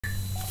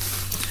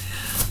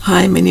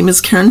Hi, my name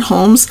is Karen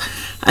Holmes.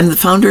 I'm the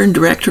founder and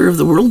director of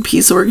the World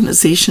Peace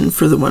Organization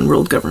for the One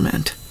World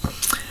Government.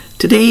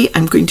 Today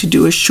I'm going to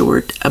do a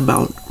short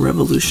about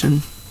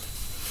revolution.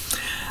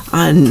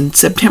 On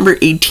September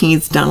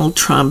 18th, Donald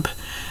Trump,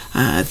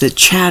 the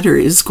chatter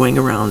is going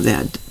around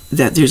that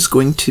there's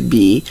going to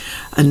be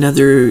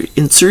another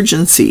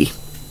insurgency,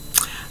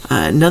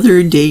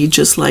 another day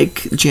just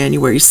like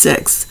January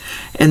 6th.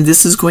 And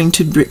this is going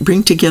to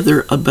bring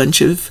together a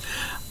bunch of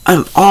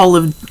all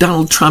of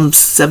Donald Trump's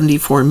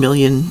 74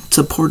 million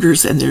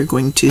supporters, and they're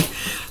going to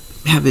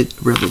have a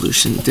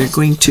revolution. They're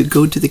going to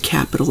go to the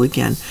Capitol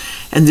again,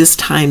 and this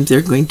time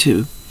they're going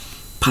to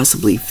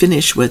possibly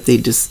finish what they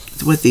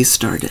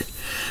started.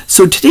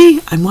 So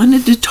today I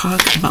wanted to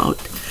talk about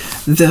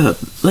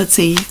let's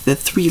say the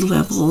three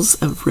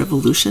levels of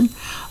revolution.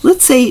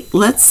 Let's say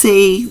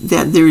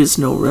that there is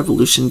no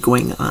revolution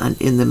going on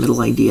in the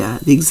middle idea,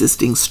 the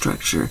existing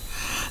structure.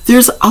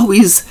 There's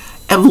always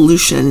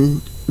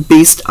evolution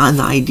based on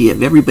the idea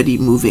of everybody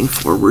moving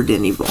forward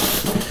and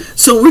evolving.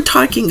 So we're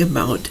talking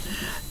about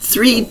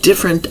three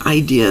different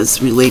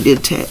ideas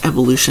related to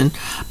evolution,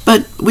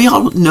 but we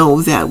all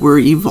know that we're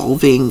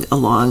evolving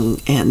along,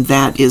 and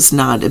that is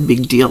not a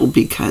big deal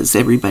because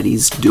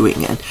everybody's doing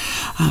it.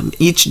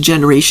 Each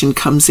generation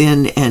comes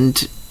in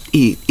and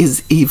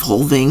is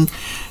evolving,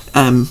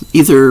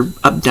 either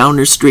up, down,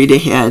 or straight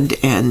ahead,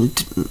 and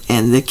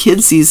the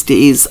kids these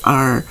days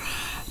are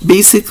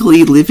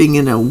basically living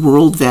in a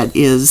world that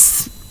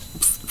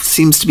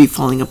seems to be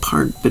falling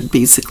apart, but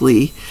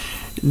basically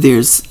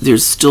there's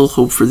still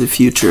hope for the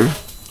future.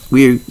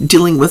 We're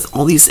dealing with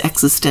all these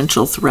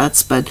existential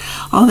threats, but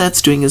all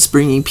that's doing is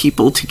bringing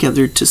people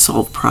together to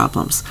solve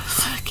problems.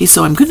 Okay,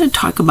 so I'm going to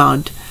talk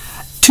about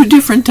two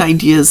different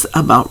ideas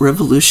about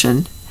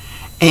revolution,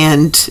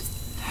 and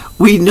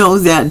we know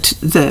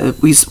that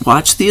we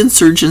watched the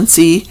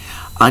insurgency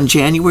on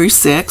January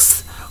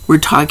 6th. We're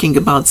talking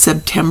about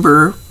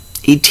September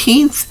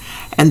 18th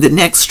and the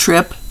next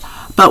trip,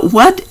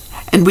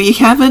 and we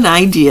have an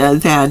idea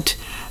that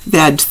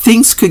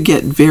things could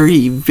get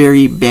very,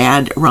 very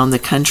bad around the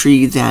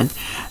country,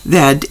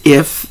 that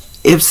if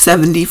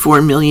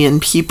 74 million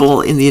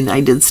people in the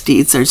United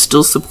States are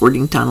still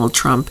supporting Donald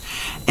Trump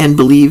and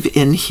believe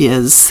in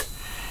his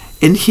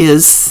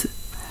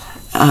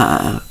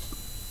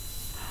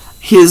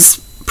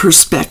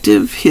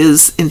perspective,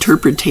 his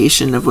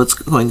interpretation of what's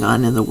going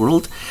on in the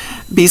world,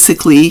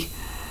 basically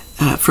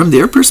from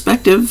their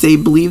perspective, they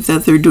believe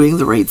that they're doing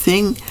the right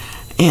thing.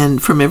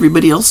 And from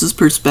everybody else's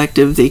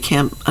perspective, they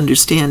can't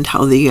understand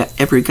how they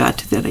ever got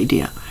to that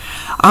idea.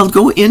 I'll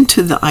go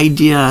into the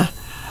idea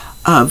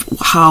of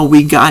how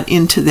we got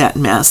into that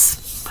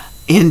mess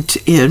in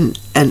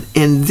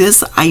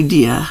this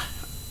idea,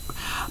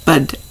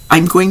 but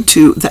I'm going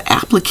to, the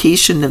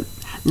application of,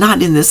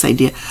 not in this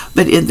idea,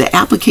 but in the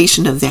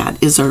application of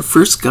that is our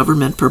first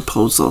government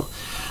proposal.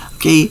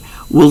 Okay,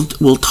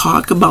 we'll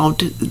talk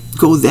about,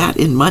 go that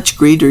in much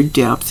greater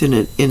depth in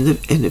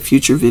a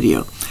future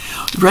video.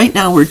 Right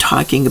now we're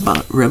talking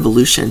about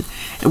revolution,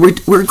 and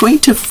we're going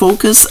to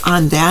focus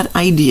on that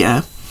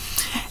idea,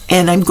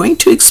 and I'm going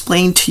to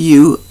explain to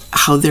you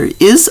how there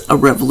is a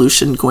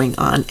revolution going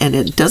on, and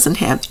it doesn't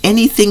have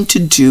anything to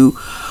do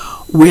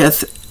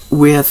with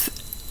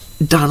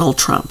Donald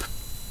Trump.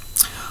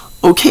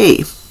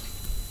 Okay,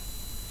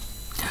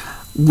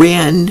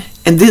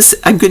 and this,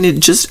 I'm going to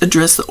just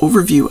address the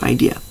overview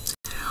idea.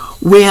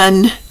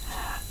 When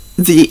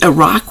the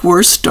Iraq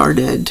War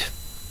started,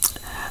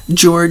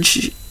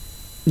 George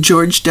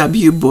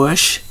W.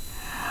 Bush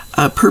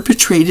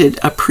perpetrated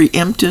a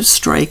preemptive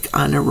strike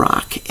on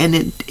Iraq, and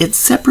it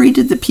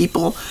separated the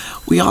people.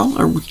 We all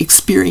are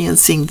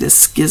experiencing this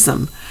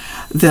schism,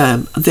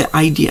 the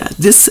idea.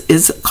 This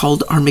is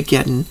called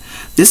Armageddon.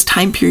 This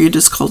time period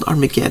is called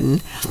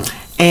Armageddon,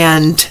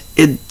 and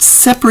it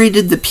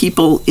separated the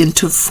people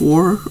into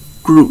four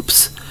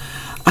groups.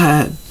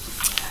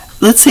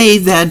 Let's say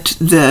that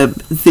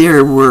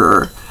there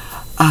were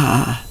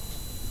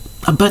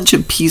a bunch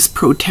of peace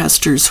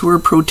protesters who were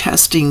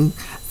protesting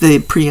the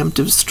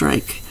preemptive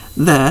strike,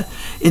 the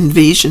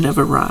invasion of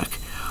Iraq.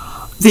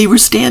 They were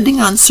standing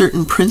on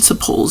certain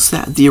principles,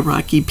 that the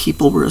Iraqi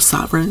people were a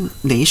sovereign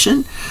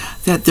nation,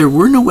 that there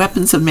were no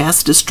weapons of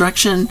mass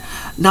destruction.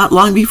 Not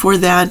long before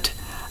that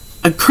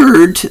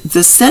occurred,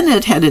 the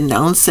Senate had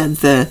announced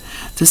that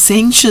the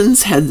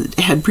sanctions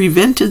had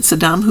prevented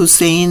Saddam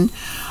Hussein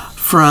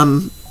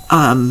from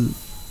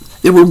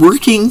they were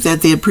working,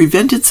 that they had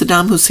prevented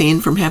Saddam Hussein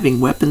from having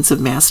weapons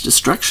of mass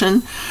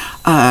destruction.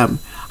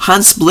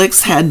 Hans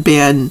Blix had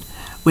been,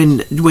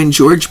 when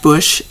George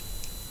Bush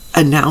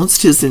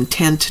announced his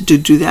intent to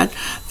do that,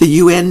 the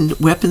UN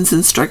weapons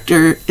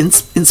inspector,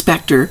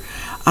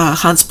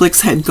 Hans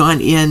Blix had gone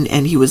in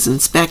and he was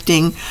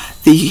inspecting.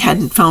 He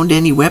hadn't found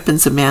any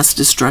weapons of mass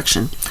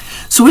destruction.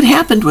 So what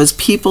happened was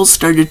people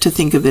started to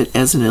think of it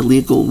as an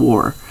illegal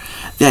war,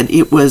 that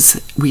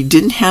we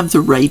didn't have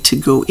the right to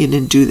go in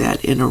and do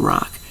that in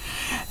Iraq.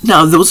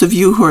 Now, those of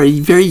you who are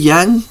very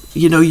young,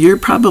 you're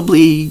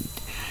probably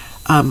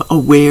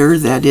aware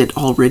that it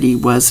already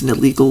was an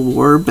illegal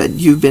war, but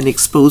you've been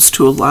exposed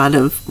to a lot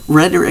of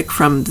rhetoric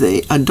from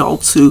the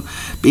adults who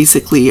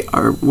basically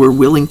were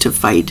willing to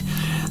fight.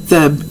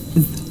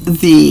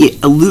 The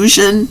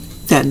illusion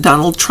that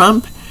Donald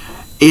Trump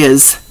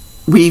is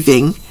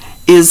weaving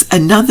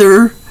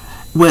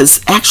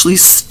was actually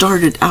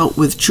started out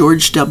with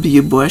George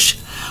W. Bush.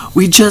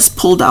 We just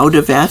pulled out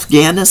of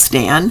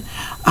Afghanistan.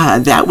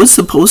 That was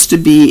supposed to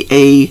be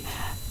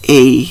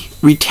a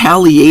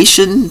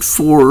retaliation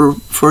for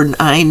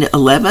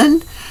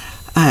 9/11,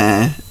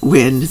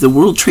 when the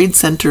World Trade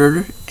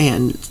Center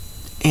and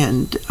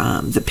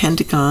the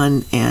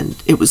Pentagon, and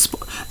there was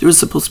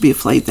supposed to be a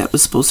flight that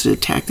was supposed to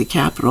attack the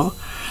Capitol.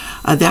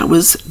 That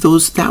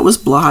was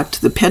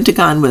blocked. The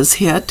Pentagon was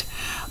hit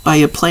by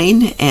a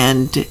plane,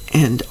 and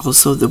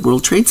also the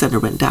World Trade Center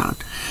went down.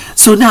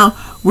 So now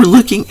we're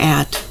looking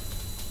at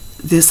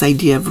this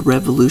idea of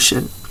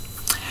revolution.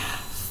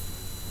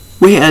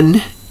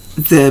 When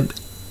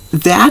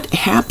that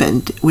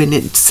happened, when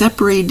it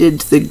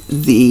separated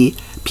the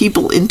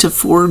people into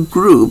four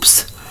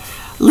groups,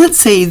 let's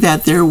say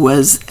that there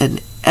was an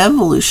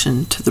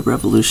evolution to the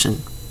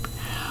revolution.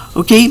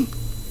 Okay,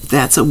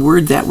 that's a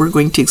word that we're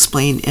going to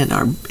explain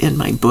in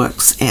my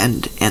books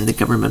and the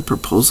government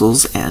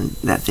proposals and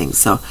that thing.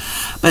 So,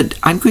 but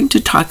I'm going to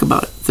talk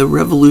about the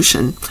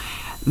revolution.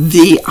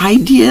 The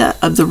idea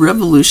of the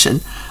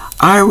revolution,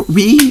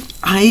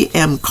 I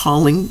am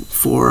calling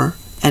for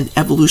an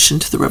evolution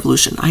to the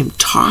revolution. I'm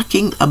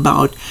talking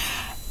about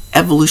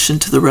evolution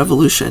to the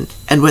revolution.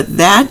 And what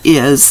that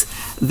is,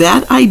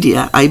 that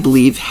idea, I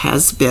believe,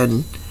 has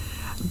been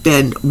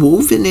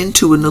woven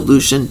into an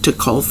illusion to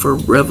call for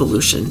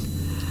revolution.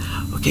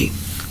 Okay.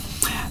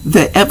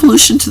 The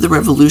evolution to the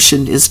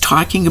revolution is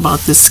talking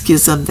about the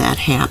schism that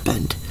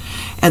happened.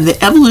 And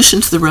the evolution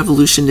to the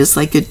revolution is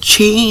like a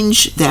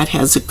change that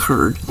has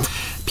occurred.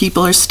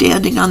 People are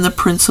standing on the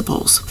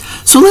principles.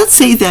 So let's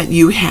say that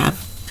you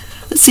have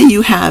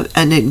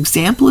an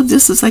example of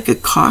this is like a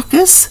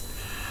caucus.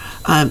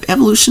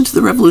 Evolution to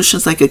the revolution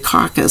is like a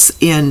caucus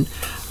in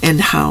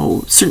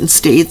how certain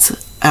states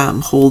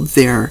hold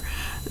their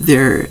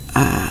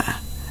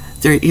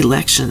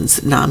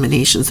elections,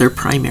 nominations, their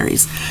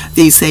primaries.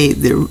 They say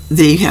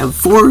they have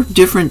four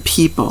different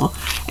people,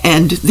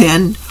 and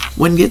then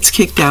one gets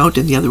kicked out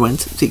and the other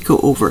ones, they go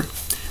over.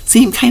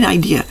 Same kind of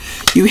idea.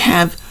 You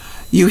have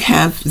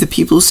the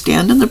people who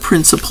stand on the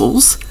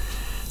principles,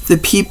 the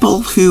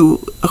people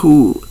who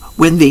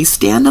when they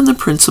stand on the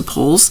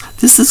principles,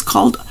 this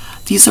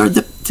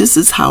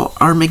is how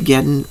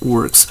Armageddon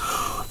works.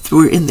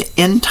 We're in the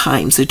end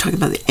times. They're talking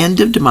about the end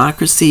of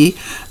democracy.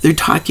 They're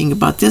talking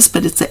about this,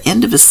 but it's the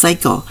end of a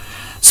cycle.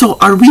 So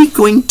are we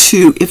going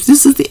to, if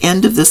this is the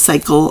end of the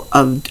cycle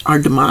of our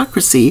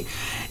democracy,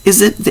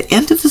 is it the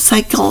end of the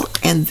cycle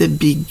and the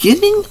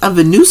beginning of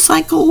a new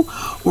cycle,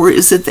 or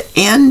is it the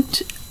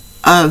end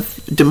of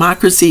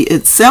democracy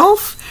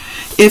itself?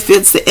 If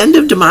it's the end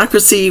of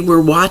democracy, we're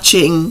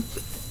watching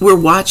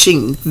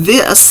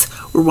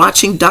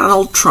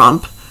Donald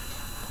Trump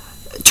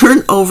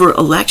turn over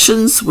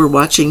elections. We're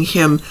watching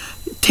him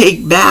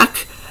take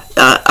back,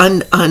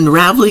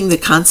 unraveling the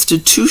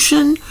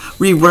Constitution,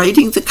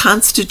 rewriting the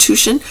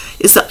Constitution.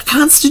 Is the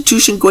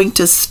Constitution going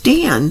to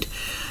stand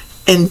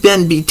and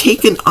then be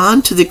taken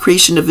on to the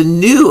creation of a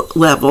new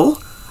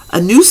level,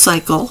 a new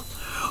cycle,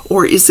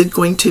 or is it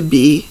going to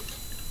be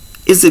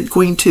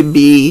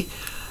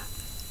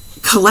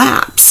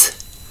collapse?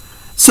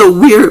 So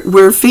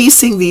we're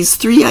facing these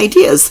three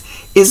ideas.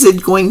 Is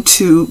it going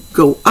to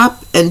go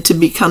up and to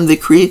become the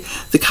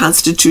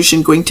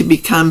Constitution going to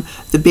become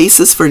the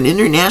basis for an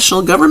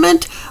international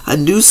government, a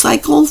new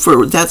cycle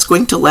that's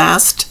going to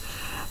last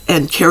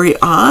and carry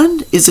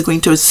on? Is it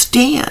going to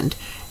stand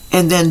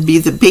and then be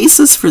the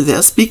basis for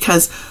this?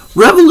 Because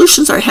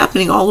revolutions are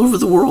happening all over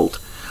the world.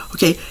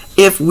 Okay,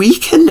 if we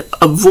can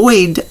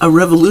avoid a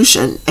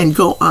revolution and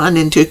go on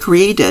and to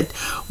create it,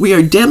 we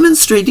are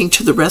demonstrating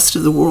to the rest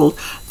of the world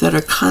that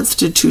our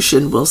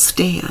Constitution will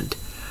stand.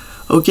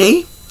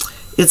 Okay,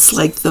 it's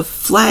like the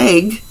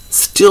flag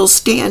still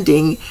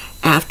standing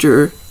when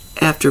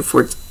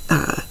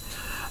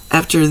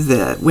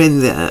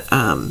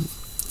the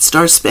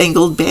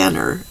Star-Spangled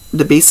Banner,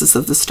 the basis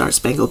of the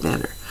Star-Spangled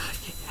Banner.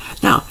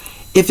 Now,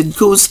 if it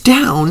goes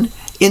down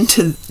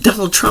into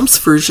Donald Trump's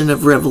version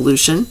of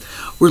revolution,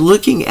 we're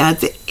looking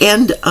at the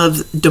end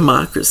of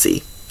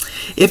democracy.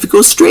 If it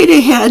goes straight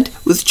ahead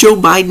with Joe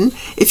Biden,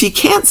 if he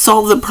can't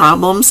solve the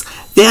problems,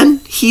 then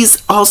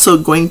he's also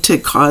going to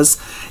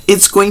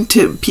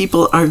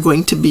people are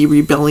going to be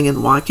rebelling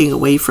and walking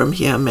away from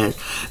him, and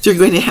they're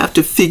going to have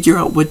to figure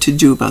out what to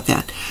do about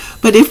that.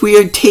 But if we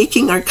are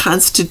taking our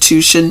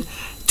Constitution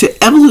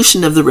to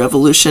evolution of the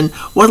revolution,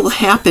 what will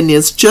happen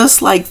is,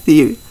 just like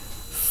the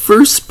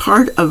first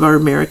part of our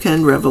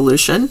American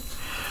Revolution,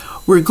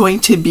 we're going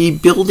to be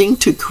building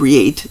to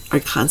create our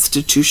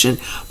Constitution,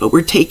 but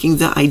we're taking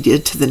the idea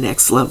to the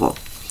next level.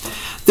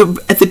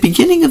 At the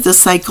beginning of the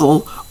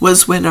cycle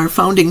was when our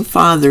founding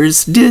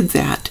fathers did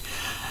that.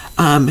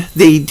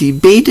 They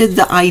debated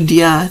the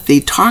idea. They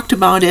talked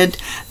about it.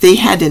 They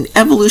had an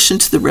evolution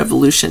to the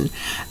revolution.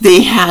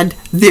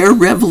 Their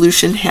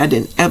revolution had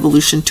an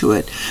evolution to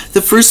it.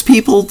 The first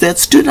people that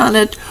stood on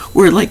it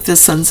were like the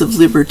Sons of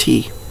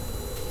Liberty.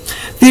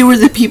 They were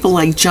the people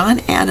like John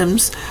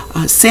Adams,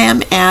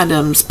 Sam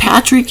Adams,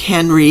 Patrick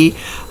Henry,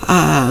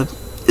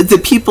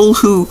 the people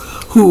who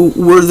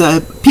were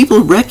the people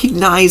who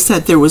recognized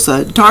that there was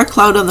a dark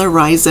cloud on the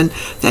horizon,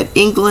 that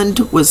England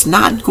was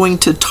not going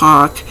to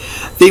talk.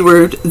 They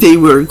were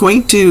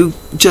going to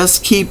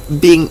just keep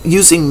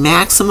using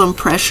maximum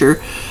pressure,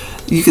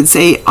 you could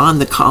say, on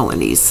the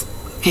colonies.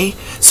 Okay,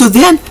 so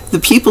then the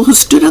people who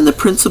stood on the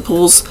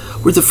principles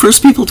were the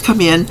first people to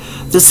come in.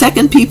 The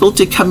second people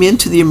to come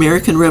into the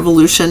American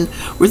Revolution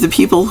were the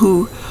people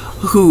who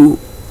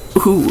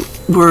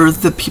were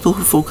the people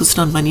who focused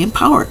on money and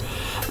power.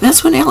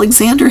 That's when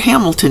Alexander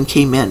Hamilton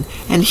came in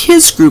and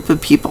his group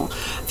of people.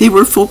 They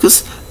were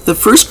focused, the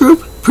first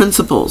group,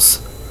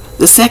 principles.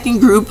 The second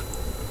group,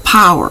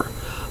 power.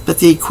 But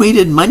they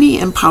equated money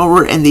and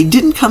power, and they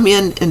didn't come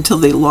in until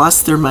they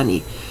lost their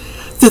money.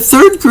 The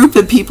third group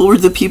of people were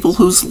the people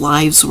whose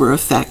lives were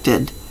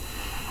affected.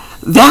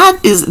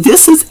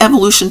 This is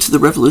evolution to the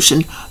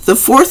revolution. The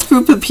fourth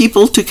group of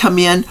people to come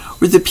in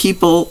were the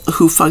people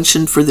who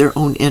functioned for their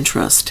own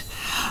interest.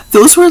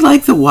 Those were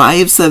like the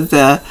wives of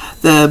the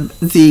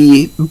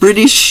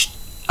British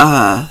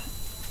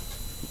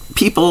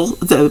people,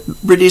 the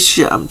British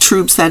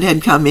troops that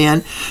had come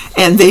in,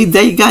 and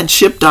they got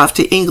shipped off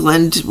to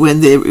England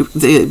when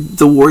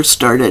the war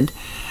started.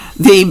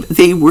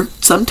 They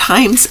worked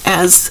sometimes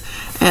as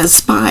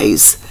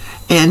spies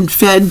and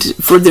fed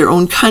for their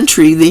own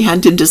country. They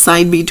had to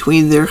decide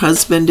between their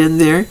husband and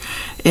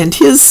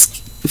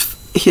his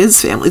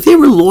family. They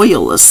were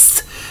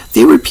loyalists.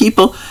 They were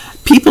people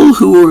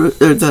who were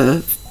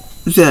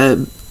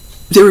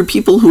there were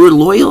people who were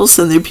loyalists,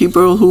 and there were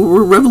people who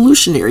were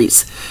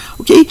revolutionaries.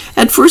 Okay,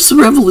 at first the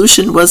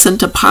revolution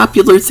wasn't a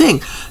popular thing.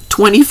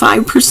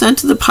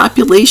 25% of the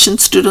population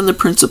stood on the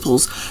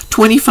principles.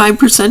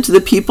 25% of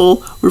the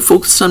people were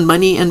focused on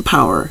money and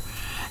power.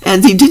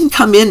 And they didn't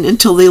come in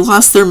until they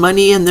lost their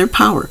money and their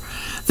power.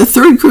 The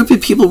third group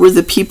of people were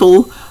the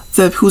people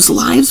whose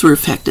lives were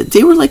affected.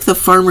 They were like the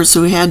farmers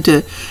who had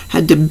to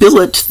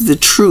billet the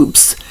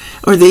troops,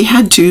 or they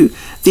had to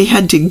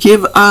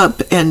give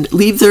up and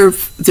leave their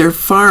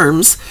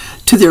farms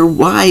to their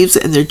wives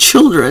and their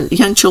children,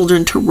 young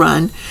children, to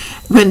run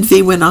when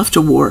they went off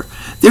to war.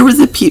 There were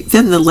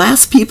then the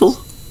last people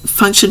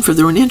functioned for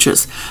their own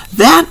interests.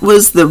 That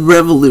was the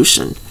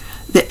revolution.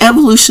 The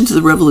evolution to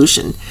the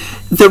revolution.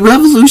 The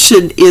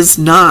revolution is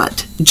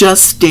not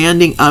just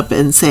standing up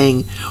and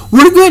saying,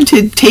 we're going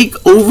to take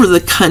over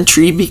the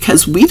country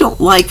because we don't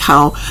like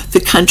how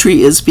the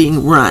country is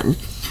being run.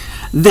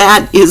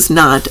 That is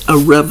not a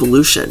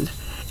revolution.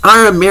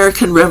 Our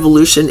American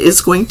Revolution is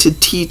going to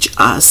teach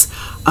us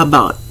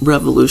about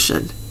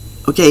revolution.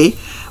 Okay?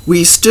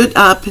 We stood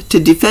up to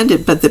defend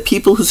it, but the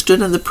people who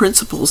stood on the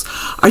principles,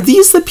 are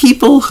these the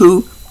people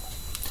who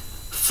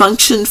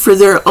function for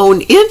their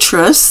own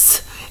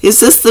interests? Is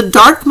this the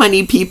dark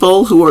money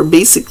people who are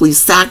basically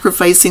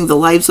sacrificing the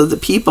lives of the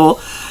people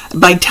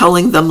by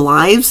telling them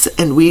lies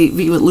and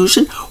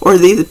revolution? Or are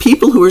they the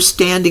people who are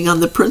standing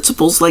on the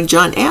principles like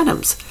John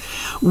Adams?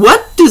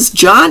 What does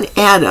John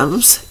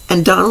Adams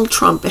and Donald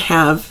Trump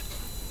have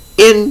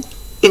in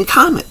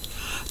common?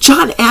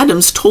 John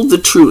Adams told the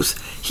truth.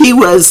 He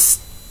was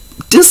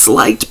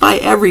disliked by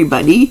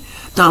everybody.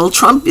 Donald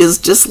Trump is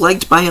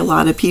disliked by a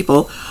lot of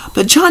people.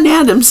 But John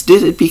Adams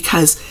did it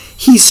because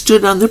he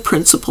stood on the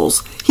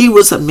principles. He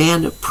was a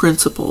man of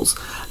principles.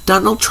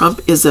 Donald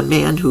Trump is a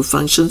man who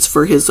functions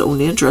for his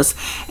own interests,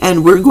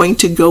 and we're going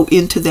to go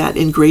into that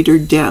in greater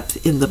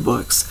depth in the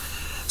books.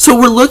 So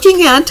we're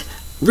looking at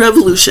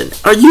revolution.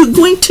 Are you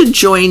going to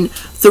join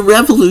the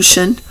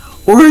revolution,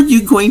 or are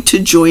you going to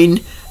join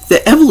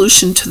the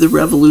evolution to the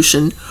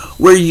revolution,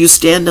 where you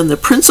stand on the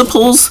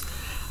principles?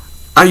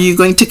 Are you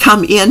going to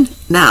come in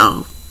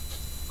now?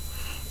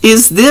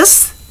 Is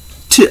this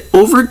to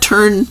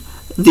overturn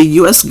the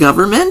U.S.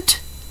 government?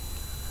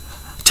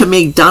 To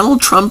make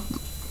Donald Trump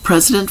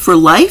president for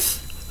life?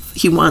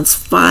 He wants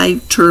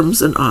 5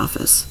 terms in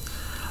office.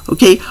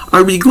 Okay,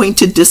 are we going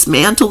to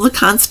dismantle the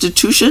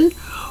Constitution?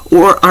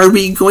 Or are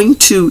we going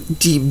to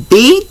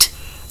debate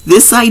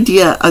this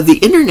idea of the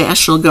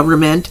international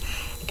government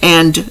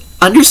and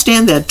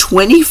understand that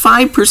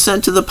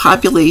 25% of the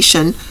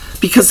population,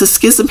 because the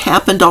schism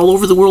happened all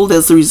over the world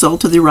as a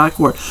result of the Iraq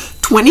War,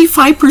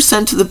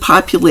 25% of the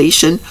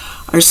population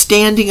are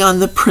standing on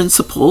the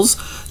principles.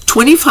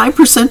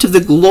 25% of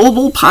the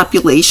global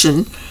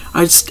population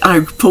are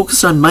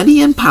focused on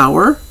money and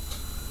power.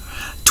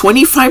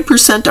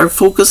 25% are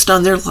focused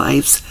on their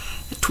lives.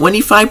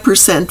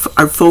 25%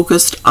 are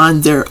focused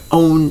on their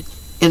own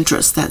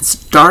interests. That's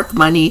dark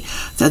money.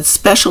 That's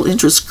special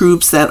interest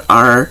groups that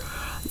are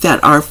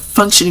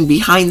functioning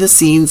behind the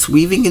scenes,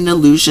 weaving an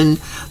illusion.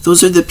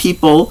 Those are the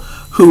people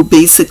who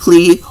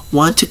basically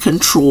want to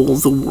control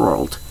the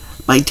world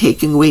by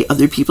taking away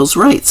other people's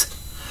rights.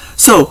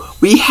 So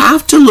we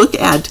have to look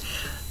at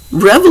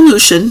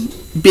revolution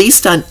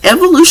based on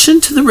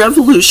evolution to the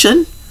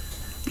revolution,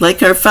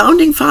 like our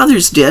founding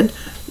fathers did,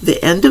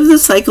 the end of the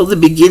cycle, the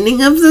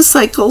beginning of the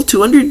cycle,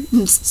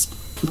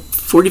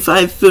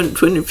 245,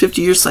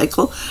 250 year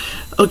cycle,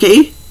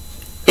 okay,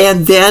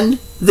 and then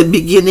the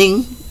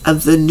beginning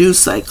of the new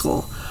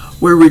cycle,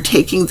 where we're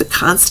taking the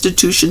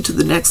Constitution to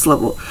the next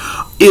level.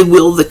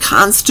 Will the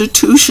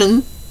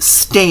Constitution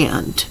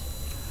stand,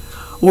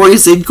 or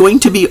is it going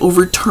to be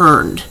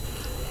overturned?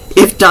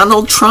 If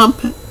Donald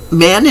Trump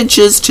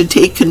manages to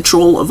take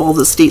control of all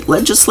the state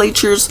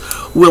legislatures,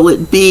 will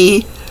it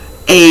be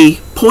a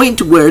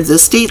point where the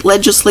state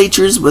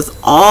legislatures with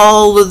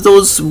all of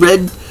those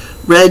red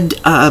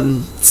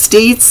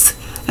states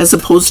as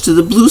opposed to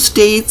the blue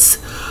states,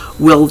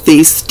 will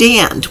they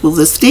stand? Will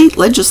the state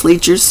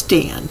legislatures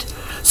stand?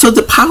 So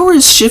the power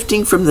is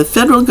shifting from the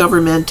federal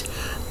government.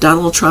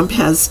 Donald Trump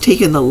has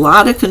taken a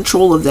lot of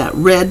control of that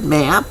red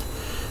map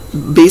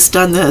based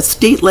on the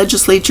state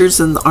legislatures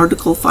and the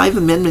Article 5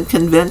 Amendment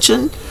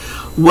Convention.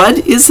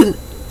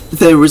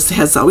 There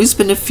has always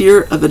been a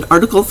fear of an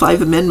Article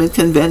 5 Amendment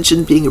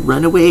Convention being a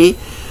runaway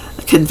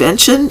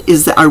convention.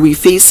 Are we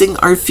facing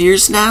our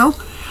fears now?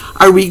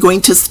 Are we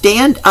going to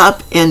stand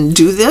up and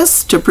do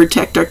this to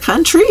protect our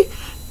country,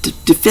 to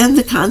defend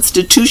the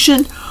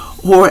Constitution,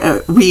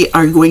 or we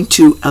are going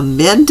to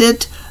amend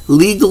it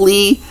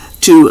legally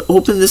to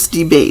open this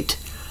debate?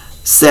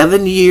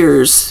 7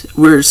 years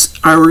where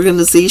our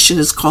organization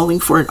is calling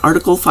for an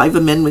Article 5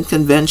 Amendment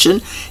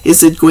Convention.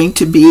 Is it going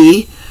to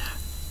be,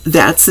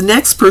 that's the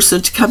next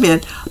person to come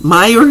in?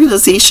 My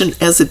organization,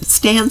 as it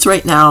stands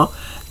right now,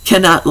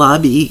 cannot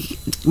lobby.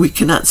 We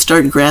cannot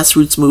start a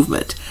grassroots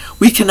movement.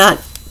 We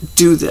cannot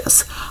do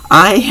this.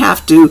 I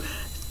have to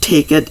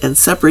take it and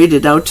separate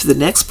it out to the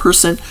next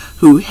person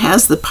who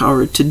has the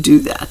power to do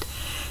that.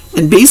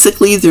 And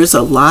basically, there's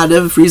a lot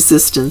of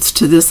resistance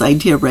to this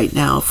idea right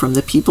now from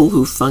the people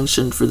who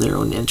function for their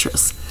own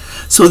interests.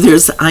 So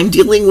I'm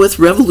dealing with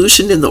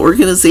revolution in the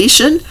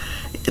organization,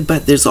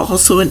 but there's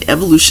also an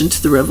evolution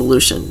to the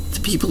revolution.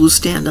 The people who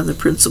stand on the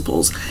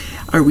principles.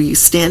 Are we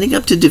standing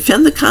up to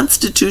defend the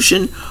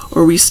Constitution,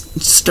 or are we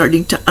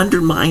starting to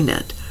undermine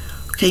it?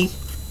 Okay,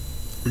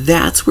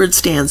 that's where it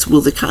stands.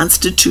 Will the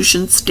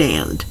Constitution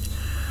stand?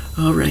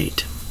 All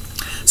right.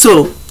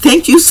 So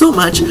thank you so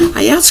much.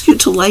 I ask you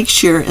to like,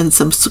 share, and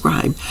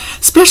subscribe,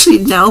 especially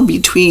now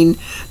between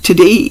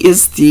today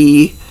is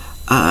the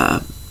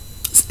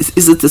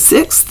is it the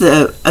 6th,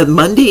 the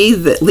Monday,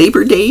 the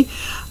Labor Day,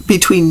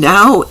 between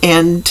now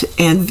and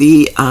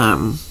the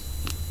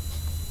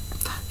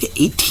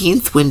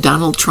 18th, when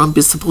Donald Trump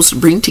is supposed to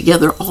bring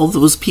together all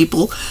those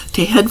people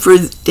to head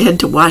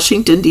to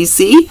Washington,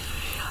 D.C.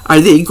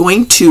 Are they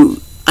going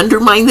to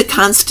undermine the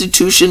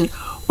Constitution,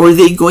 or are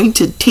they going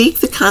to take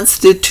the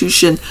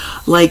Constitution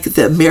like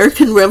the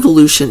American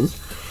Revolution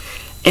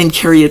and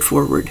carry it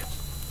forward?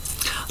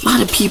 A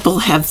lot of people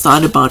have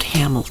thought about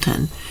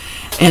Hamilton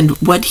and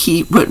what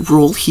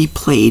role he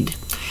played.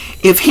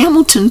 If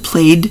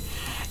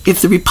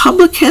the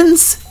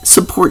Republicans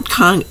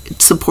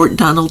support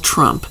Donald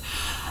Trump,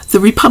 the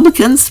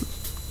Republicans,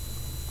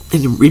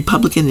 and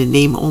Republican in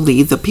name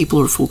only, the people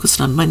who are focused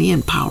on money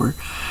and power,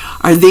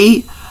 are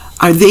they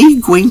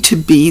going to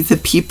be the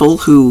people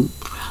who,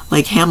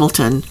 like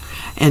Hamilton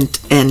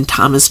and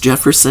Thomas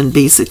Jefferson,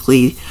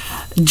 basically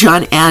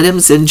John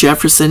Adams and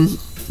Jefferson,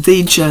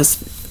 they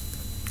just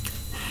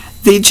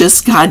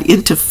got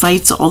into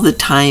fights all the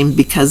time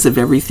because of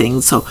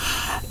everything. So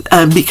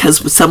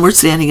because some were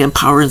standing in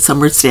power and some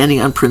were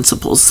standing on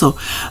principles. So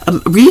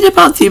read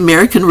about the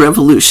American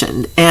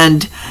Revolution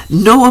and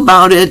know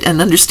about it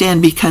and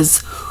understand,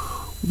 because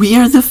we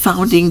are the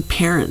founding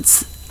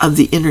parents of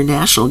the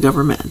international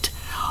government.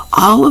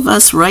 All of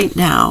us right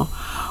now,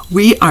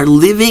 we are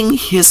living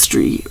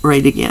history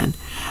right again.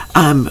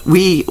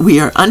 We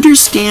are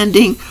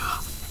understanding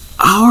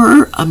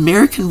our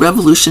American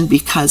Revolution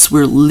because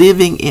we're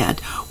living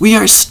it. We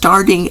are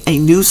starting a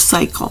new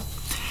cycle.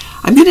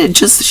 I'm going to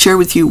just share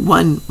with you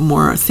one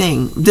more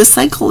thing. This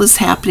cycle is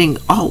happening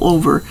all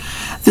over.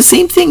 The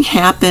same thing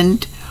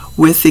happened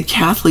with the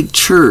Catholic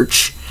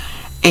Church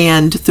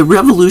and the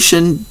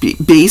revolution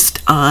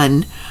based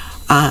on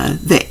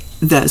the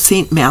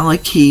St.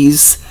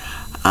 Malachi's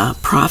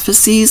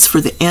prophecies for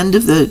the end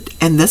of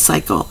the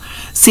cycle.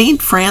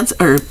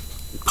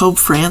 Pope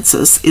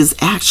Francis is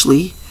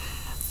actually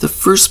the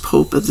first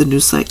pope of the new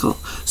cycle.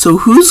 So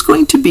who's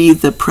going to be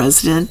the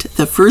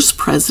first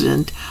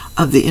president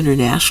of the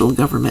international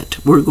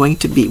government? We're going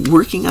to be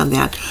working on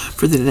that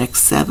for the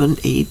next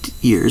 7-8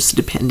 years,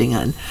 depending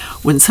on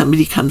when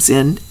somebody comes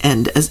in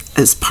and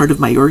as part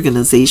of my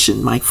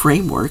organization, my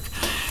framework,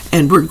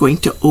 and we're going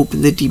to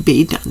open the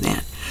debate on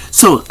that.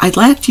 So I'd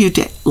like you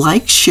to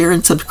like, share,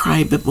 and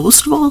subscribe, but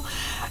most of all,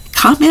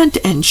 comment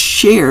and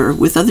share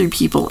with other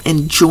people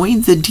and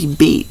join the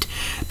debate,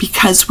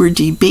 because we're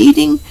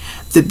debating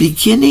the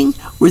beginning.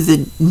 We're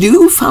the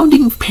new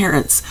founding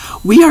parents.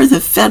 We are the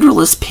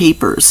Federalist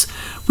Papers.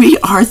 We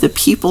are the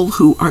people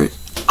who are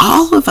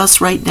all of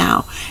us right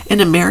now in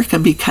America,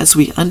 because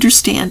we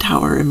understand how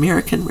our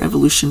American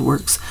Revolution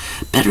works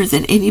better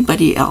than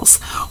anybody else.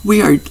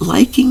 We are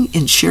liking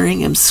and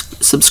sharing and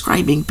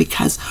subscribing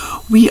because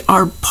we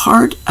are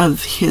part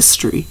of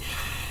history.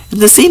 And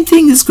the same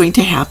thing is going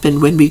to happen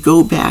when we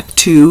go back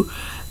to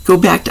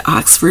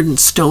Oxford and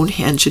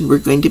Stonehenge, and we're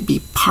going to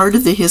be part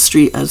of the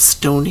history of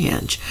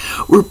Stonehenge.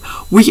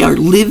 We are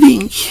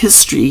living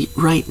history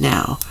right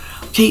now.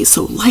 Okay,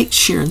 so like,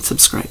 share, and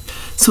subscribe.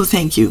 So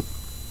thank you.